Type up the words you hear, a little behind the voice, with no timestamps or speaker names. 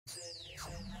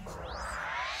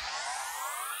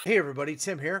Hey everybody,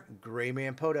 Tim here,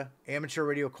 GraymanPOTA, amateur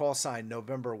radio call sign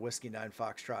November Whiskey 9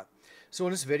 Foxtrot. So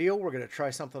in this video, we're going to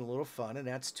try something a little fun, and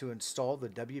that's to install the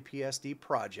WPSD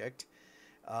project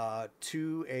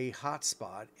to a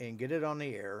hotspot and get it on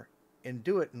the air and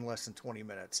do it in less than 20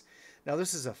 minutes. Now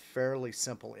this is a fairly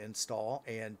simple install,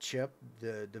 and Chip,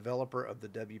 the developer of the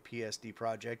WPSD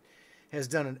project, has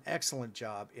done an excellent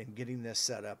job in getting this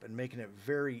set up and making it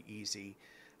very easy.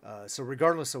 So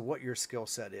regardless of what your skill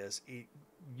set is,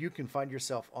 you can find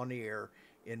yourself on the air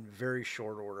in very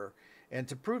short order. And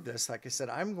to prove this, like I said,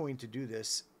 I'm going to do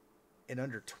this in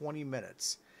under 20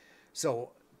 minutes.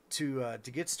 So to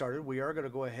get started, we are going to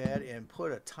go ahead and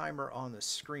put a timer on the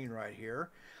screen right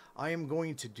here. I am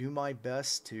going to do my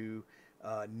best to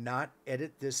not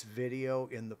edit this video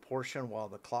in the portion while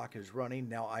the clock is running.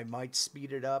 Now, I might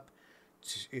speed it up,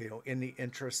 in the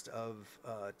interest of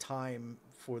time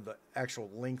for the actual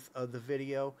length of the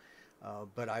video,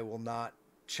 but I will not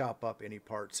chop up any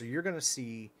parts. So you're going to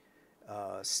see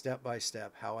step by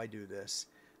step how I do this,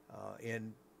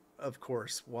 and of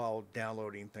course, while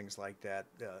downloading things like that,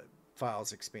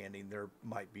 files expanding, there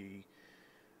might be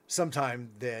some time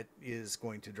that is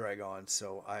going to drag on,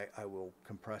 so I will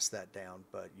compress that down,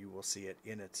 but you will see it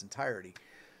in its entirety.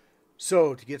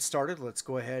 So to get started, let's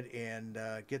go ahead and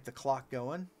get the clock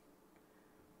going.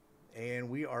 And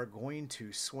we are going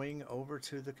to swing over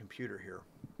to the computer here.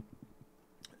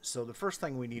 So the first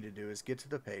thing we need to do is get to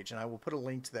the page, and I will put a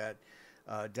link to that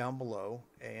down below.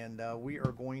 And we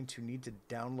are going to need to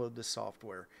download the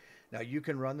software. Now you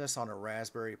can run this on a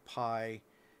Raspberry Pi,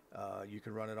 you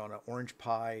can run it on an Orange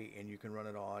Pi, and you can run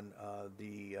it on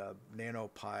the Nano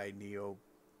Pi Neo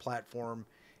platform.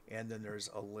 And then there's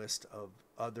a list of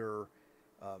other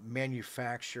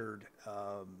manufactured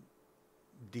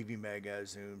DV Mega,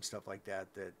 Zoom, stuff like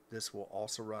that, that this will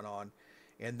also run on.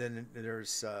 And then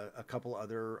there's a couple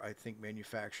other, I think,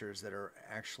 manufacturers that are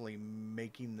actually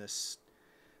making this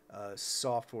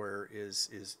software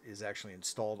is actually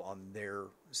installed on their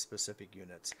specific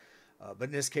units. But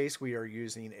in this case, we are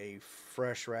using a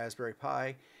fresh Raspberry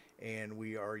Pi, and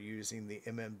we are using the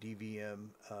MMDVM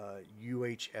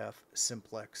UHF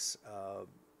Simplex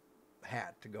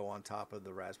hat to go on top of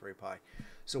the Raspberry Pi.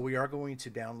 So we are going to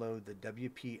download the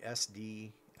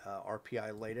WPSD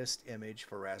RPI latest image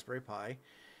for Raspberry Pi.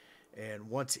 And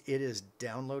once it is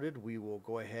downloaded, we will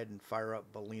go ahead and fire up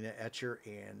Balena Etcher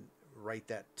and write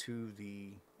that to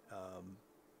the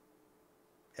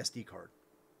SD card.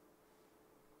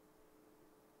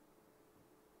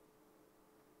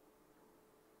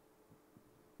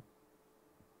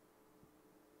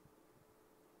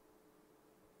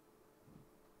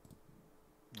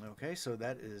 Okay, so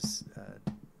that is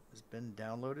has been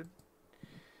downloaded.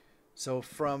 So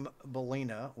from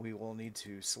Balena, we will need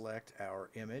to select our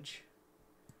image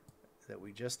that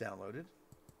we just downloaded.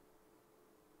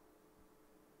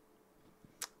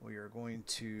 We are going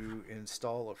to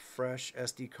install a fresh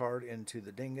SD card into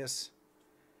the dingus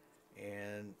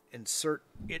and insert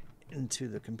it into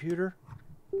the computer.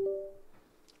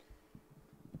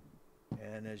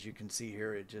 And as you can see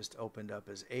here, it just opened up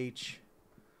as H,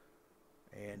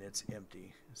 and it's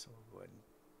empty. So we'll go ahead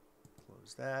and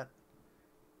close that.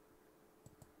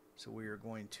 So we are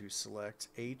going to select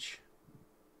H,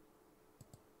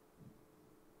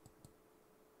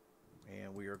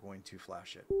 and we are going to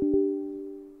flash it.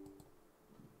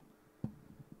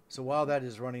 So while that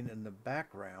is running in the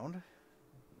background,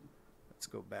 let's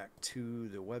go back to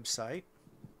the website.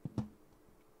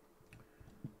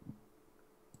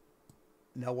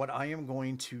 Now what I am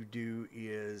going to do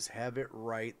is have it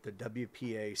write the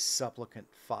WPA Supplicant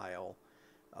file,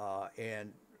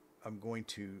 and I'm going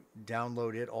to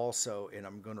download it also, and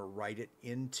I'm going to write it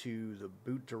into the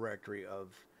boot directory of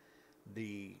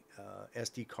the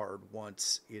SD card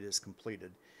once it is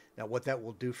completed. Now what that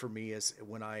will do for me is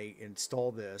when I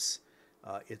install this,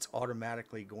 it's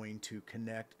automatically going to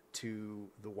connect to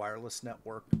the wireless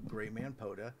network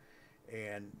GraymanPOTA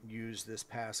and use this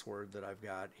password that I've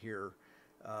got here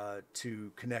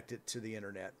to connect it to the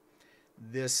internet.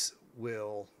 This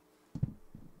will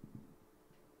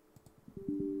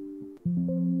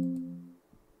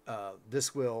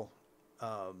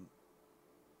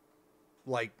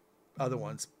like other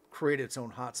ones, create its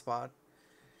own hotspot,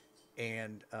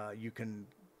 and you can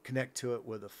connect to it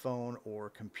with a phone or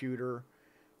computer,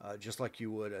 just like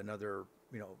you would another,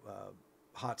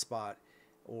 hotspot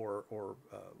or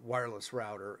wireless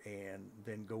router, and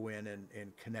then go in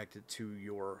and connect it to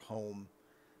your home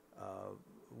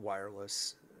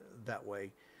wireless that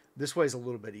way. This way is a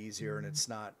little bit easier, and it's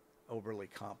not overly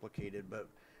complicated, but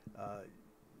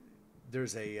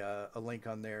there's a link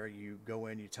on there. You go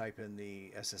in, you type in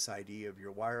the SSID of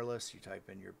your wireless, you type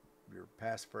in your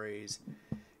passphrase.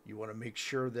 You want to make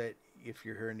sure that if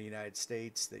you're here in the United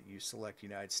States that you select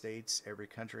United States. Every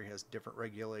country has different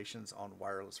regulations on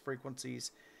wireless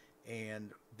frequencies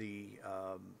and the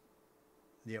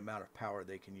amount of power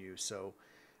they can use. So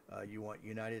you want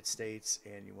United States,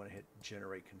 and you want to hit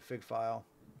generate config file.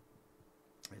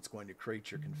 It's going to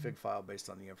create your config file based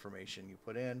on the information you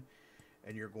put in,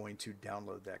 and you're going to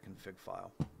download that config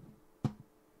file.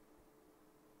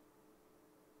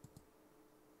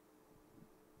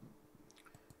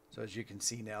 So as you can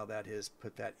see now, that has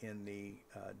put that in the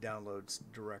downloads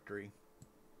directory.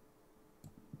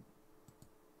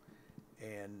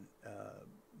 And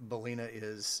Belina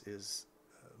is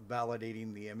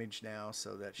validating the image now,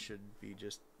 so that should be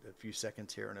just a few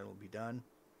seconds here and it'll be done.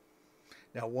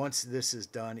 Now once this is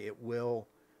done, it will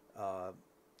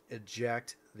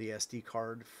eject the SD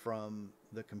card from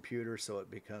the computer, so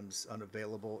it becomes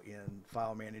unavailable in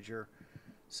File Manager.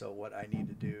 So what I need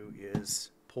to do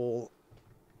is pull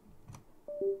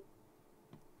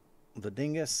the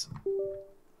dingus,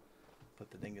 put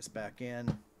the dingus back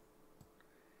in,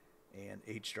 and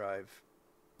H drive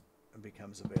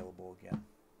becomes available again.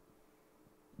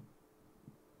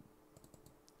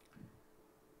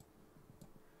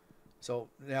 So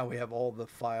now we have all the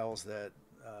files that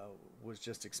was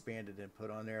just expanded and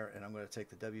put on there, and I'm going to take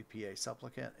the WPA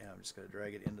Supplicant and I'm just going to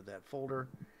drag it into that folder.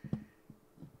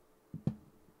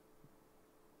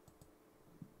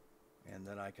 And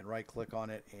then I can right click on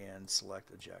it and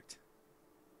select eject.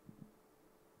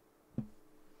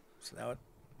 So now it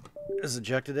has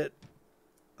ejected it.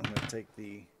 I'm going to take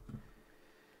the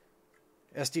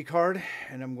SD card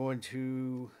and I'm going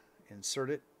to insert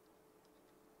it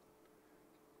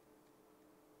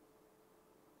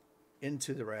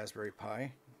into the Raspberry Pi.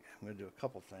 I'm going to do a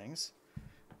couple things.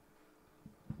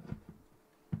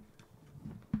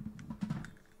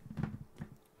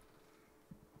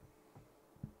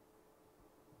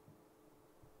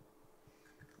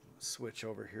 Switch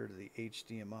over here to the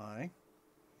HDMI.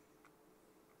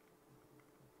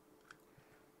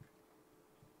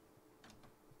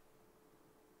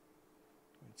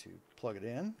 To plug it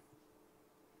in.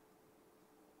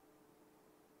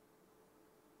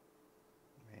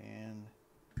 And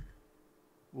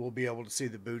we'll be able to see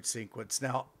the boot sequence.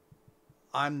 Now,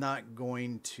 I'm not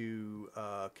going to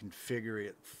configure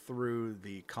it through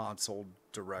the console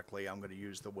directly. I'm going to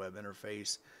use the web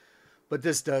interface. But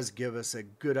this does give us a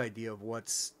good idea of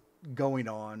what's going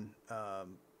on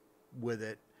with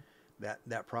it,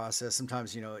 that process.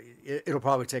 Sometimes, you know, it'll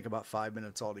probably take about 5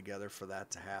 minutes altogether for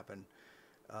that to happen.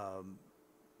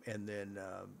 And then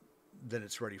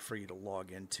it's ready for you to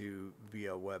log into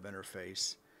via web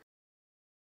interface.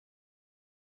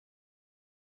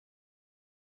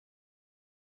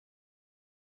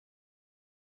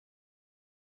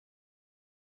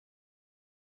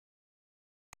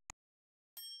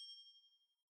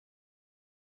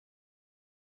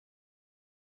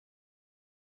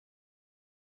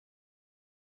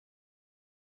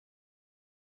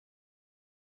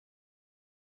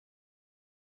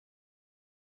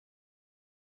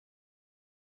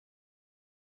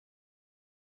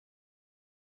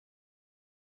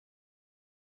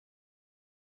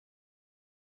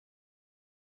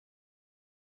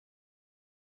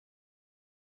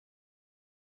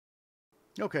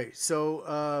 Okay,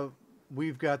 so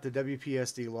we've got the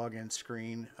WPSD login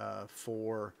screen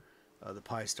for the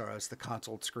Pi Star. That's the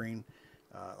console screen.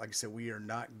 Like I said, we are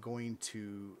not going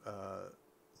to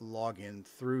log in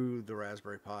through the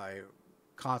Raspberry Pi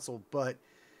console, but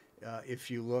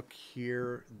if you look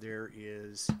here, there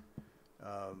is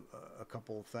a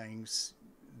couple of things.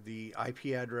 The IP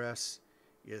address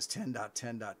is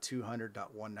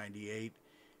 10.10.200.198,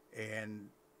 and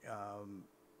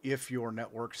if your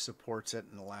network supports it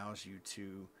and allows you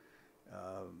to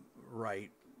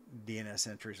write DNS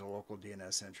entries or local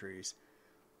DNS entries,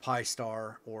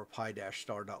 Pi-star or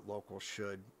pi-star.local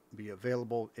should be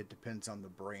available. It depends on the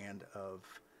brand of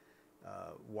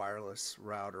wireless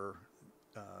router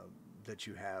that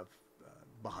you have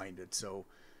behind it. So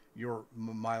your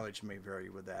mileage may vary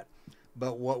with that.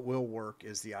 But what will work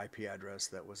is the IP address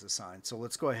that was assigned. So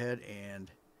let's go ahead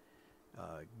and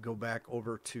go back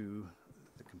over to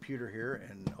the computer here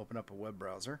and open up a web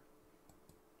browser.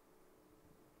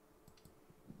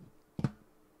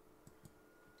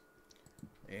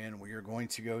 And we are going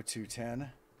to go to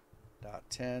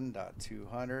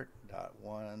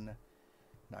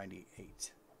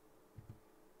 10.10.200.198.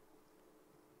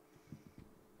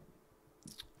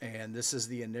 And this is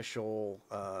the initial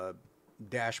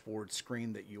dashboard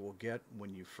screen that you will get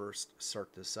when you first start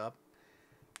this up.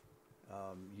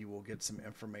 You will get some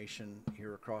information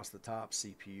here across the top: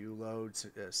 CPU loads,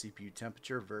 CPU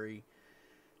temperature, very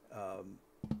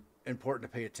important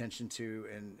to pay attention to,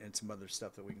 and some other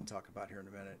stuff that we can talk about here in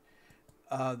a minute.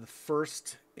 The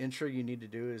first entry you need to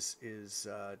do is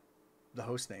the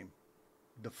host name.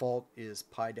 Default is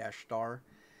pi-star.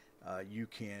 You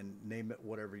can name it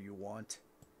whatever you want.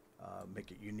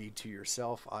 Make it unique to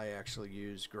yourself. I actually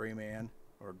use Grayman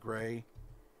or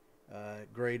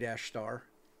Gray-star.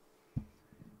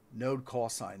 Node call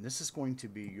sign. This is going to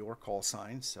be your call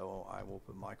sign, so I will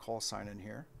put my call sign in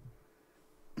here.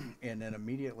 And then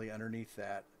immediately underneath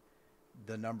that,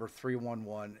 the number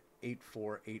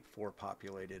 311-8484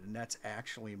 populated, and that's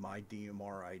actually my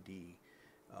DMR ID.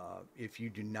 If you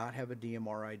do not have a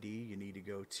DMR ID, you need to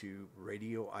go to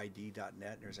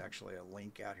radioid.net. There's actually a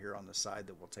link out here on the side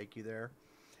that will take you there.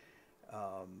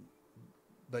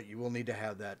 But you will need to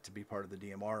have that to be part of the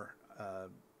DMR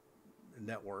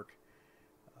network.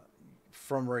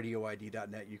 From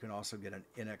radioid.net, you can also get an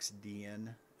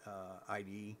NXDN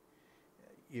ID.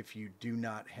 If you do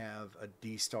not have a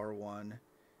D-star one,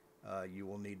 you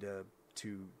will need to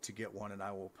get one, and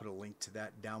I will put a link to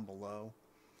that down below.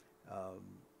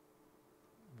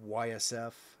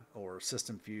 YSF or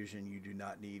System Fusion, you do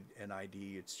not need an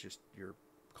ID. It's just your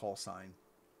call sign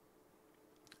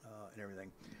and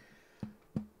everything.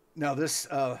 Now this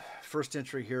first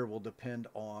entry here will depend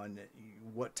on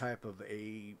what type of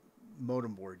a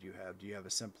modem board you have. Do you have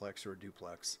a simplex or a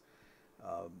duplex?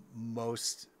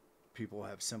 Most people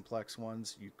have simplex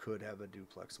ones. You could have a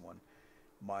duplex one.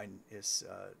 Mine is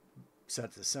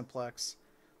set to simplex.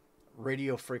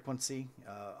 Radio frequency,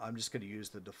 I'm just going to use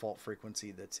the default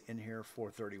frequency that's in here,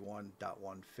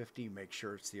 431.150. Make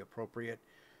sure it's the appropriate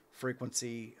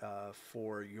frequency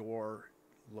for your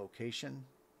location,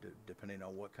 depending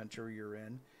on what country you're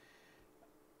in.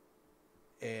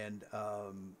 And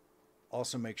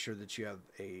also make sure that you have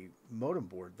a modem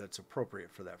board that's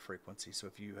appropriate for that frequency. So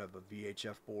if you have a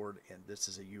VHF board and this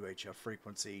is a UHF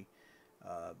frequency,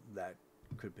 that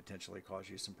could potentially cause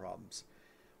you some problems.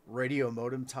 Radio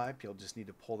modem type, you'll just need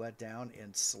to pull that down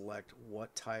and select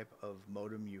what type of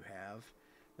modem you have.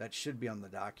 That should be on the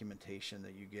documentation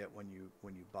that you get when you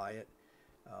buy it.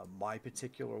 My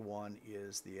particular one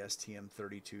is the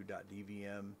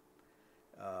STM32.DVM.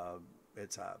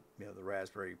 It's the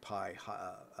Raspberry Pi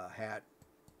hat,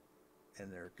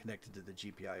 and they're connected to the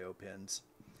GPIO pins.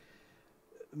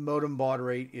 Modem baud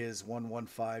rate is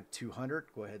 115/200.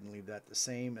 Go ahead and leave that the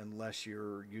same, unless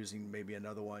you're using maybe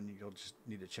another one. You'll just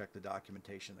need to check the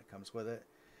documentation that comes with it.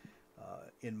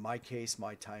 In my case,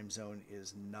 my time zone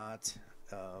is not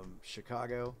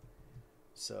Chicago,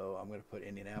 so I'm going to put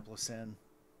Indianapolis in.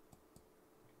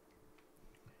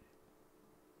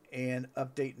 And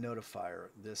update notifier.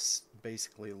 This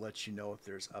basically lets you know if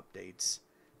there's updates,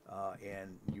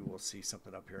 and you will see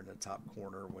something up here in the top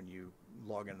corner when you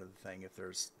log into the thing if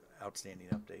there's outstanding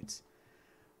updates.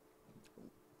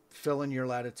 Fill in your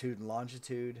latitude and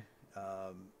longitude,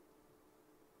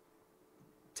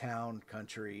 town,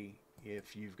 country.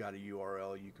 If you've got a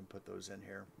URL, you can put those in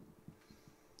here.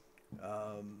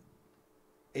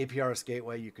 APRS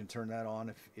gateway, you can turn that on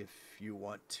if you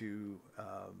want to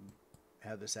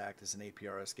have this act as an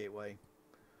APRS gateway.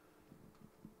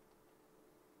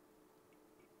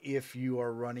 If you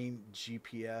are running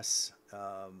GPS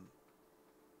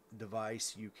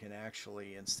device, you can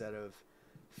actually, instead of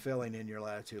filling in your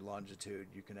latitude, longitude,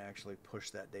 you can actually push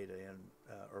that data in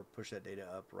or push that data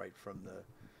up right from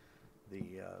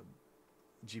the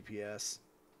GPS.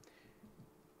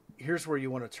 Here's where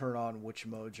you want to turn on which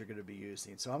modes you're going to be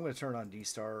using. So I'm going to turn on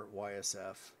D-Star,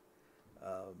 YSF,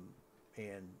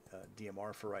 and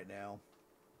DMR for right now.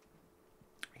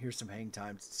 Here's some hang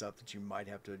times and stuff that you might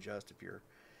have to adjust if you're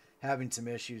having some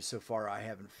issues. So far, I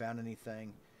haven't found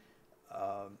anything.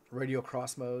 Radio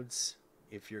cross modes.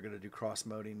 If you're going to do cross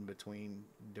moding between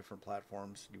different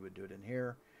platforms, you would do it in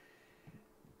here.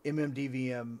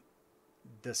 MMDVM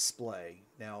display.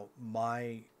 Now,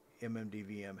 my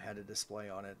MMDVM had a display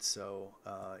on it, so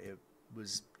it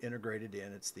was integrated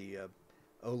in. It's the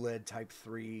OLED Type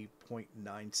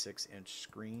 3.96 inch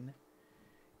screen,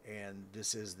 and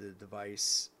this is the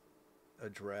device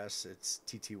address. It's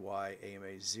TTY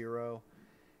AMA 0,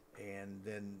 and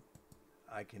then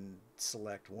I can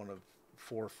select one of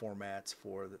 4 formats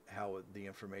for how the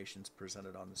information is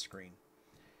presented on the screen.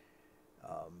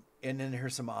 And then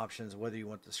here's some options, whether you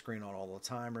want the screen on all the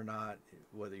time or not,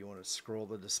 whether you want to scroll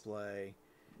the display,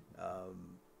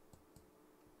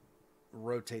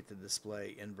 rotate the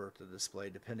display, invert the display,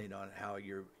 depending on how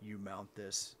you mount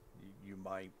this. You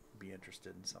might be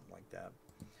interested in something like that.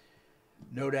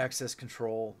 Node access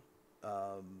control.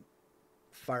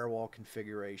 firewall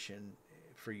configuration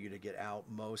for you to get out.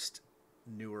 Most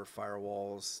newer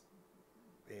firewalls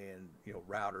and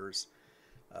routers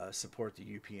support the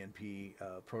UPnP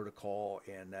protocol,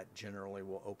 and that generally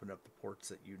will open up the ports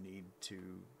that you need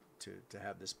to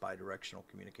have this bidirectional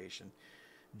communication.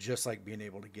 Just like being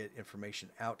able to get information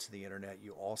out to the internet,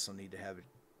 you also need to have it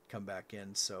come back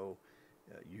in, so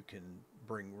you can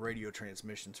bring radio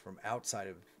transmissions from outside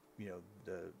of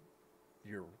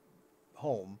your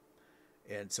home,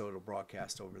 and so it'll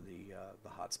broadcast over the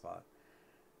hotspot.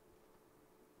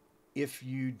 If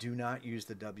you do not use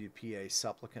the WPA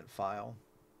Supplicant file,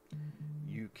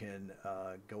 you can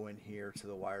go in here to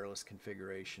the wireless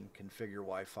configuration, configure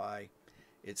Wi-Fi.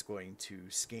 It's going to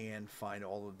scan, find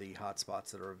all of the hotspots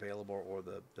that are available, or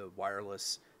the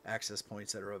wireless access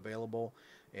points that are available,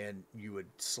 and you would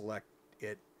select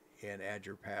it and add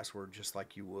your password just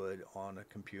like you would on a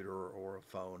computer or a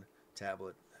phone,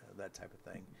 tablet, that type of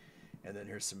thing. And then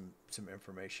here's some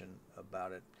information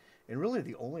about it. And really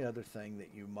the only other thing that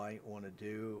you might want to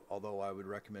do, although I would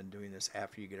recommend doing this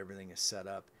after you get everything set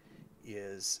up,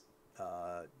 is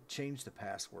change the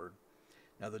password.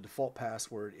 Now the default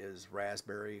password is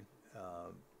Raspberry,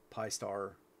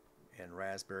 PyStar, and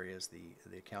Raspberry is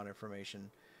the account information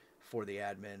for the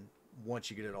admin. Once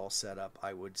you get it all set up,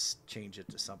 I would change it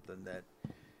to something that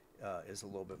is a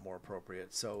little bit more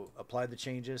appropriate. So apply the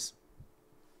changes.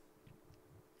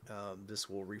 This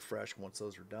will refresh once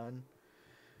those are done.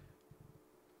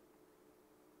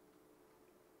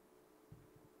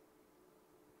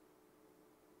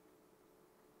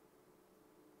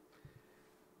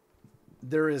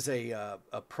 There is a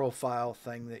profile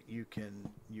thing that you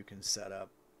can set up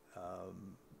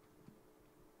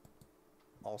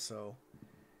also,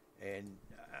 and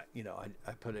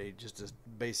I put just a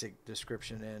basic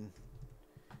description in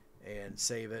and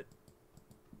save it.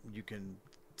 You can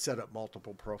set up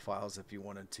multiple profiles if you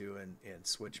wanted to, and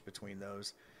switch between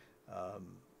those.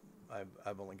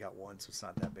 I've only got one, so it's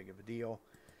not that big of a deal.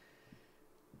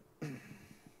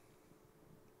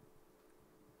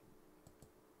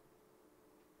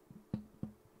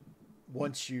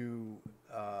 Once you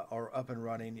are up and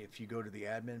running, if you go to the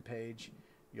admin page,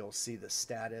 you'll see the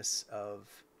status of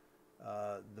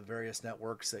the various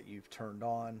networks that you've turned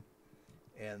on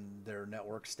and their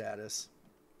network status.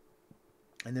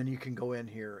 And then you can go in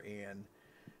here and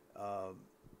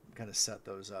kind of set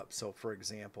those up. So for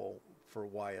example, for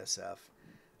YSF,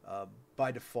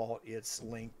 by default, it's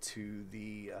linked to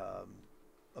the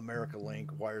America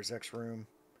Link Wires X Room.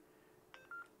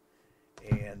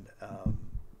 And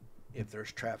if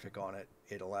there's traffic on it,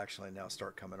 it'll actually now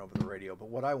start coming over the radio. But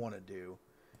what I want to do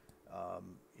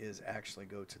is actually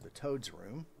go to the Toads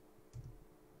room.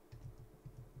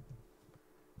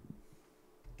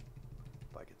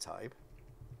 If I could type.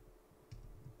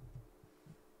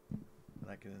 And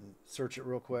I can search it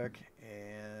real quick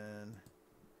and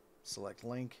select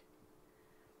link.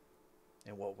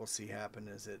 And what we'll see happen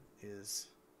is it is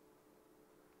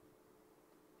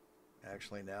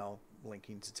actually now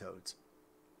linking to Toads.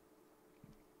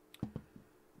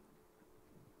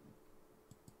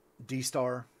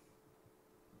 D-Star,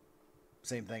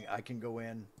 same thing. I can go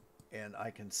in and I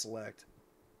can select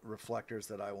reflectors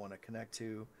that I want to connect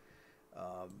to,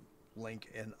 link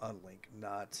and unlink,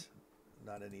 not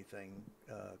anything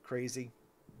crazy.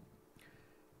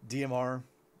 DMR,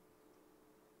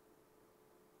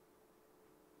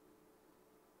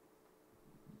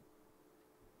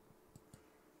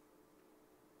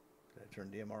 did I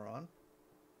turn DMR on?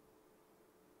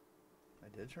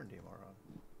 I did turn DMR on.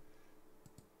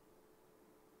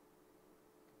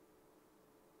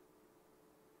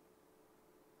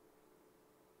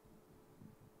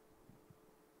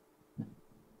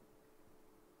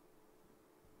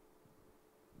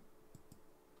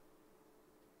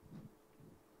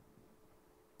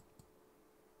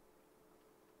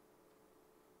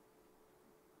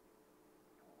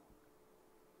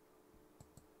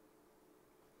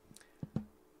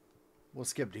 We'll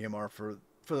skip DMR for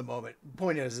the moment.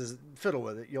 Point is fiddle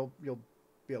with it. You'll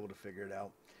be able to figure it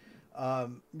out.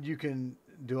 You can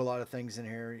do a lot of things in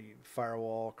here.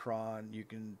 Firewall, cron. You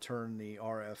can turn the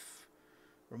RF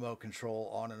remote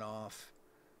control on and off.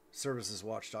 Services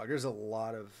watchdog. There's a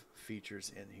lot of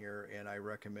features in here, and I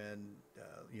recommend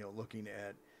looking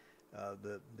at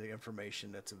the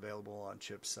information that's available on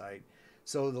CHIP's site.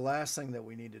 So the last thing that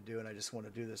we need to do, and I just want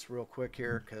to do this real quick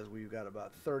here because we've got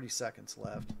about 30 seconds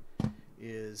left,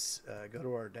 is go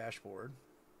to our dashboard.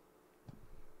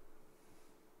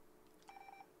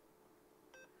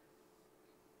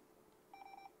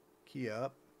 Key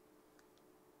up.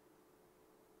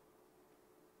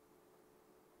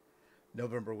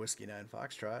 November Whiskey 9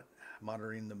 Foxtrot.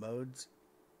 Monitoring the modes.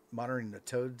 monitoring the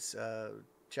Toads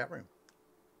chat room.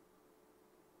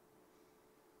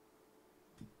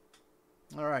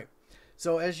 All right.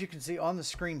 So as you can see on the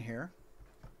screen here,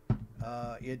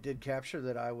 it did capture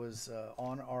that I was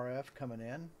on RF coming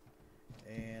in,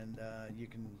 and you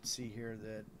can see here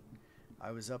that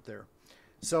I was up there.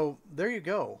 So there you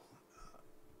go.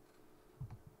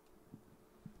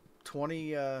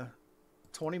 20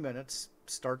 minutes,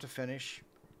 start to finish.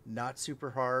 Not super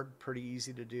hard, pretty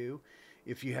easy to do.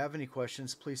 If you have any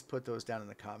questions, please put those down in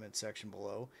the comment section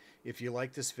below. If you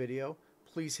like this video,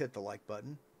 please hit the like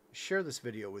button. Share this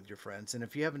video with your friends. And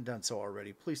if you haven't done so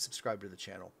already, please subscribe to the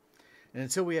channel. And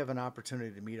until we have an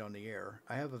opportunity to meet on the air,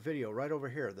 I have a video right over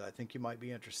here that I think you might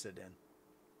be interested in.